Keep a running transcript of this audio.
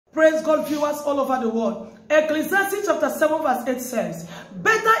Praise God, viewers all over the world. Ecclesiastes chapter 7 verse 8 says,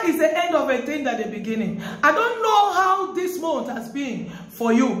 better is the end of a thing than the beginning. I don't know how this month has been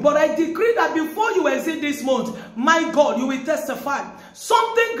for you, but I decree that before you exit this month, my God, you will testify.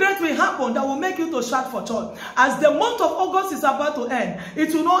 Something great will happen that will make you to shout for joy. As the month of August is about to end,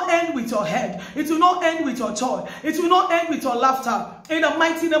 it will not end with your head. It will not end with your joy. It will not end with your laughter. In the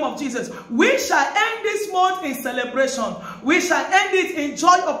mighty name of Jesus, we shall end this month in celebration. We shall end it in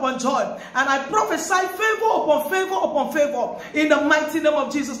joy upon joy. And I prophesy favor upon favor upon favor in the mighty name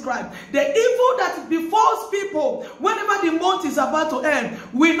of Jesus Christ. The evil that befalls people whenever the month is about to end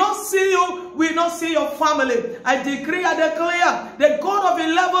will not see you, will not see your family. I decree and declare the God of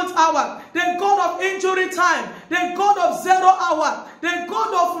 11th hour, the God of injury time, the God of 0 hour, the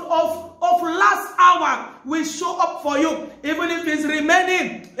God of last hour will show up for you. Even if it's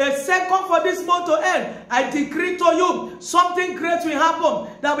remaining a second for this month to end, I decree to you something great will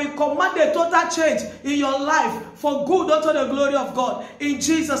happen that will command a total change in your life for good unto the glory of God. In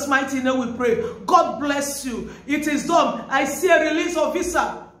Jesus' mighty name we pray. God bless you. It is done. I see a release of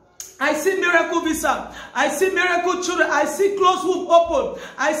visa. I see miracle visa. I see miracle children. I see closed womb open.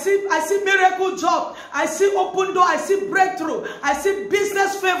 I see miracle job. I see open door. I see breakthrough. I see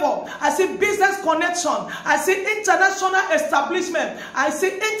business favor. I see business connection. I see international establishment. I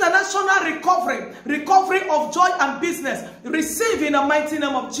see international recovery. Recovery of joy and business. Receive in the mighty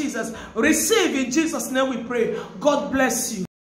name of Jesus. Receive in Jesus' name we pray. God bless you.